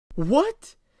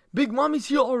What? Big Mom is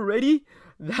here already?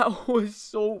 That was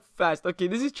so fast. Okay,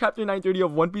 this is chapter 930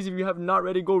 of One Piece. If you have not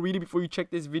read it, go read it before you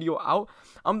check this video out.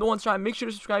 I'm the one trying. Make sure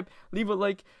to subscribe, leave a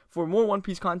like for more One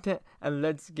Piece content, and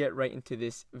let's get right into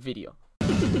this video.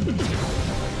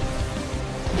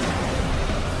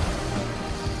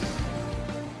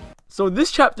 So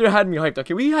this chapter had me hyped.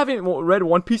 Okay, we haven't read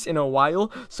One Piece in a while,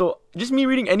 so just me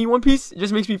reading any One Piece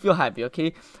just makes me feel happy.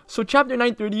 Okay, so chapter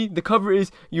 930, the cover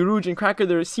is Yuruj and Cracker.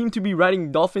 They seem to be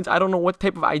riding dolphins. I don't know what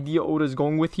type of idea Oda's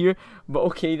going with here, but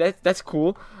okay, that's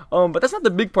cool. But that's not the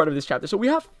big part of this chapter. So we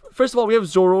have, first of all, we have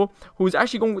Zoro, who's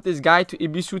actually going with this guy to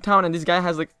Ibisu Town, and this guy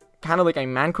has like kind of like a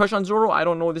man crush on Zoro. I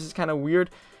don't know, this is kind of weird,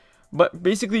 but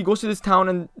basically he goes to this town,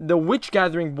 and the witch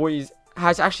gathering boy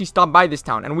has actually stopped by this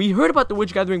town, and we heard about the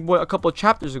witch gathering boy a couple of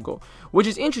chapters ago, which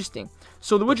is interesting.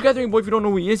 So the witch gathering boy, if you don't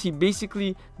know who he is, he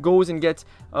basically goes and gets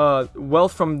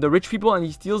wealth from the rich people, and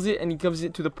he steals it and he gives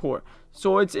it to the poor.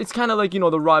 So it's kind of like, you know,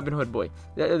 the Robin Hood boy,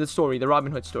 the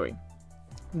Robin Hood story.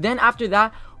 Then after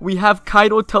that, we have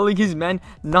Kaido telling his men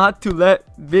not to let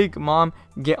Big Mom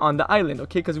get on the island,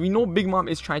 okay? Because we know Big Mom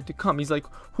is trying to come. He's like,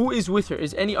 who is with her?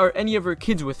 Are any of her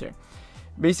kids with her?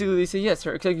 Basically, they say yes,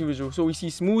 her executive visual. So we see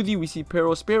Smoothie, we see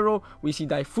Pero Sparrow, we see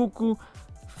Daifuku.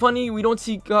 Funny, we don't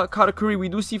see Katakuri, we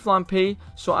do see Flampe.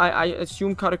 So I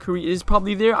assume Katakuri is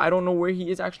probably there. I don't know where he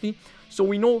is actually. So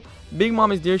we know Big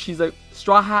Mom is there. She's like,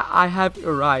 Straw Hat, I have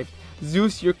arrived.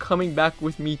 Zeus, you're coming back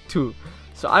with me too.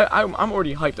 So I'm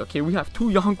already hyped, okay? We have two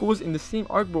Yonkos in the same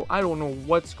arc, bro. I don't know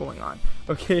what's going on,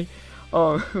 okay?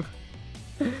 And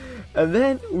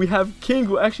then we have King,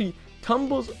 who actually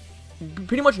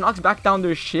pretty much knocks back down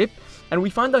their ship, and we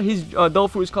find out his dull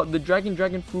fruit is called the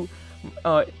Dragon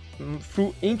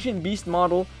Fruit Ancient Beast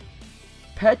Model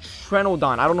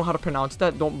Petrenodon. I don't know how to pronounce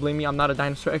that. Don't blame me. I'm not a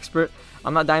dinosaur expert.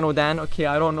 I'm not Dino Dan. Okay,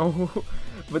 I don't know.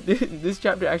 But this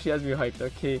chapter actually has me hyped.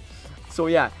 Okay, so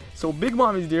yeah. So Big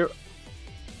Mom is there.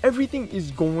 Everything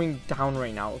is going down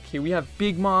right now. Okay, we have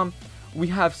Big Mom. We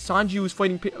have Sanji who's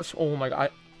fighting. Oh my god,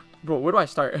 bro, where do I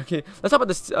start? Okay, let's talk about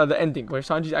this the ending where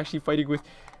Sanji's actually fighting with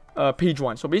Page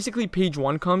 1. So basically Page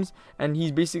 1 comes, and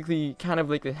he's basically kind of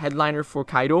like the headliner for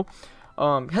Kaido.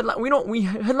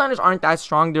 Headliners aren't that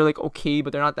strong. They're like okay,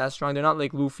 but they're not that strong. They're not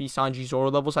like Luffy, Sanji,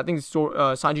 Zoro level. So I think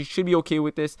Sanji should be okay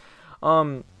with this.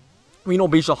 We know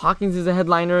Basil Hawkins is a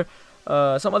headliner.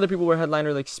 Some other people were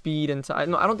headliner like Speed, and I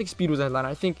don't think Speed was a headliner.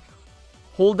 I think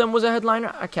Hold'em was a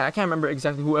headliner. I can't remember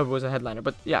exactly whoever was a headliner,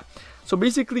 but yeah. So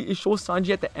basically it shows Sanji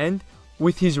at the end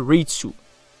with his raid suit.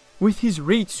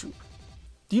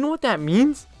 Do you know what that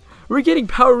means? We're getting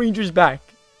Power Rangers back.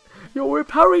 Yo,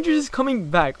 Power Rangers is coming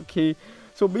back, okay?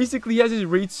 So basically he has his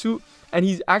raid suit, and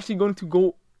he's actually going to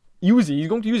go use it. He's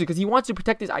going to use it because he wants to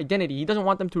protect his identity. He doesn't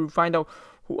want them to find out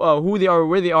who they are or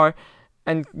where they are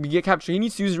and get captured. He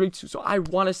needs to use his raid suit. So I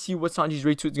want to see what Sanji's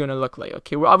raid suit is going to look like,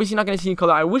 okay? We're obviously not going to see it in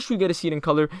color. I wish we get to see it in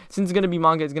color. Since it's going to be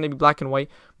manga, it's going to be black and white.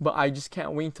 But I just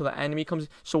can't wait until the anime comes.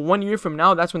 So 1 year from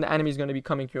now, that's when the anime is going to be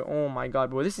coming here. Oh my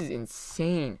god, bro. This is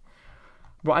insane.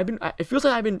 Bro, it feels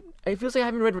like I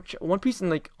haven't read One Piece in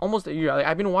like almost a year. Like,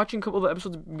 I've been watching a couple of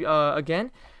episodes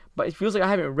again, but it feels like I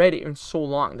haven't read it in so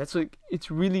long. That's like, it's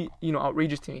really, you know,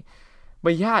 outrageous to me.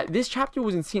 But yeah, this chapter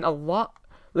was insane. A lot,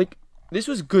 like, this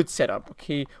was good setup,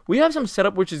 okay? We have some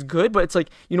setup which is good, but it's like,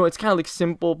 you know, it's kind of like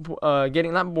simple,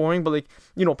 getting not boring, but like,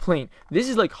 you know, plain. This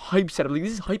is like hype setup. Like,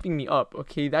 this is hyping me up,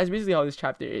 okay? That's basically how this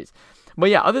chapter is. But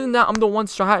yeah, other than that, I'm the one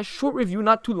StrawHat. Short review,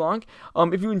 not too long.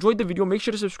 If you enjoyed the video, make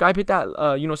sure to subscribe. Hit that,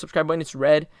 you know, subscribe button. It's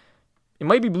red. It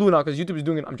might be blue now because YouTube is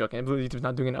doing it. I'm joking. YouTube's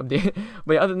not doing an update.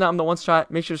 But yeah, other than that, I'm the one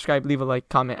StrawHat. Make sure to subscribe, leave a like,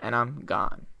 comment, and I'm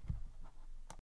gone.